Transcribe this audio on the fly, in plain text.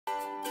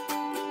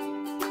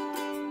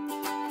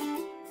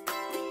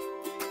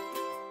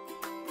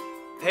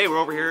Hey, we're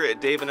over here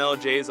at Dave and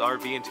LJ's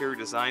RV Interior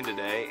Design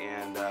today,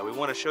 and we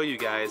want to show you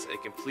guys a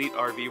complete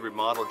RV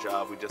remodel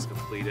job we just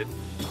completed.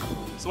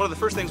 So one of the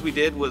first things we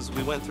did was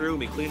we went through and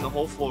we cleaned the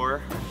whole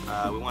floor.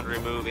 We wanted to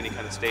remove any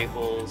kind of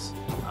staples,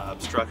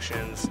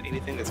 obstructions,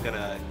 anything that's going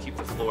to keep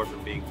the floor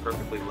from being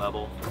perfectly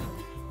level.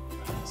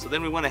 So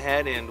then we went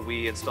ahead and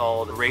we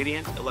installed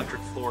radiant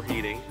electric floor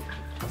heating.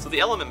 So the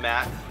element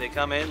mat, they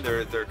come in,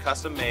 they're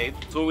custom made.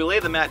 So when we lay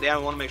the mat down,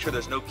 we want to make sure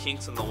there's no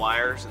kinks in the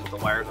wires and that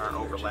the wires aren't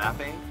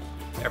overlapping.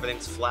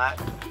 Everything's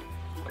flat.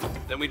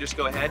 Then we just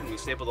go ahead and we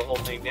staple the whole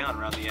thing down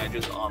around the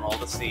edges on all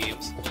the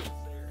seams.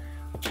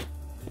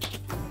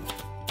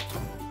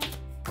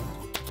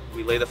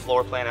 We lay the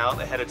floor plan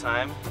out ahead of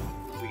time.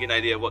 We get an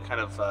idea of what kind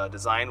of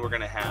design we're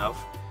going to have.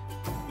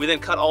 We then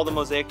cut all the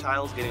mosaic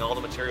tiles, getting all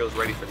the materials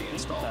ready for the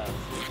install.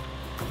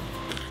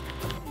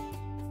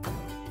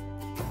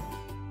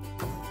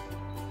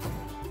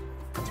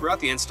 Throughout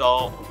the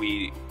install,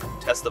 we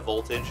test the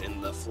voltage in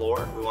the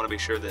floor. We want to be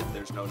sure that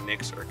there's no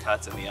nicks or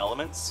cuts in the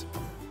elements.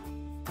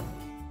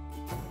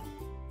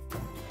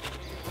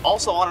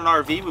 Also on an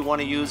RV, we want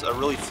to use a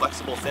really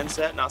flexible thin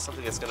set, not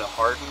something that's going to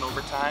harden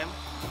over time.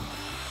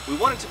 We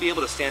want it to be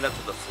able to stand up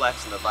to the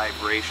flex and the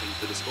vibrations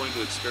that it's going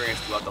to experience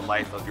throughout the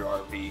life of your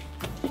RV.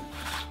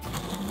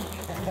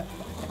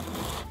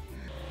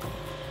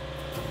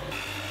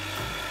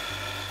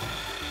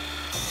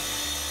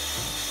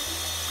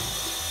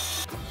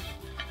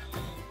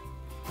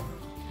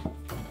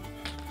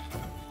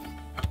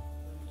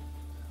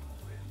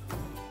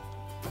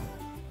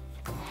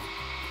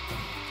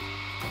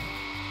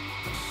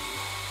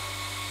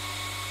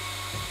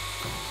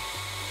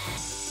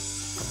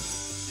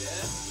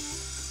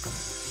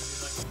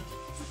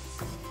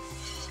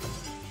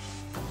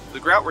 The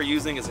grout we're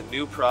using is a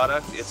new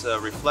product. It's a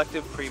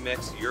reflective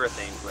premix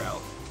urethane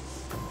grout.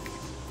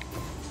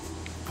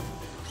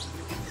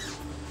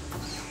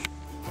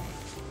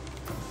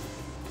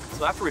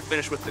 So after we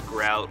finish with the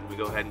grout, we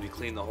go ahead and we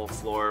clean the whole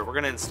floor. We're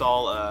going to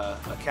install a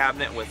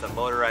cabinet with a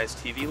motorized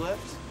TV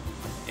lift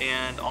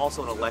and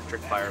also an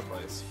electric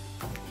fireplace.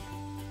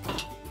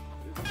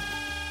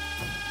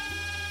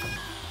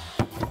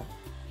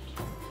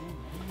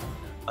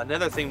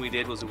 Another thing we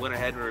did was we went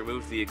ahead and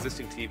removed the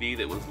existing TV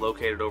that was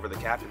located over the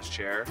captain's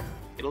chair.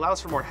 It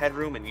allows for more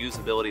headroom and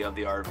usability of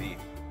the RV.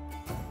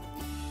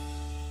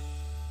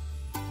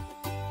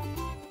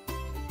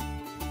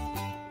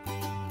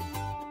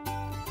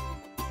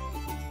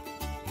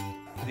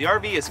 The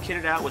RV is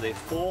kitted out with a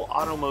full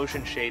auto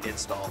motion shade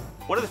install.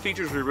 One of the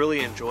features we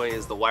really enjoy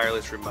is the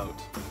wireless remote.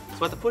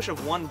 So at the push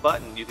of one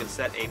button, you can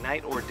set a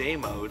night or day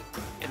mode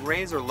and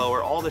raise or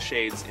lower all the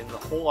shades in the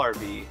whole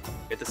RV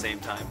at the same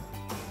time.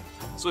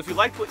 So if you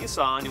liked what you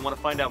saw and you want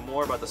to find out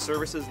more about the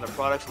services and the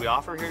products we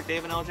offer here at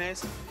Dave and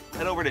LJ's,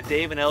 head over to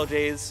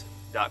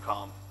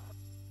daveandljs.com.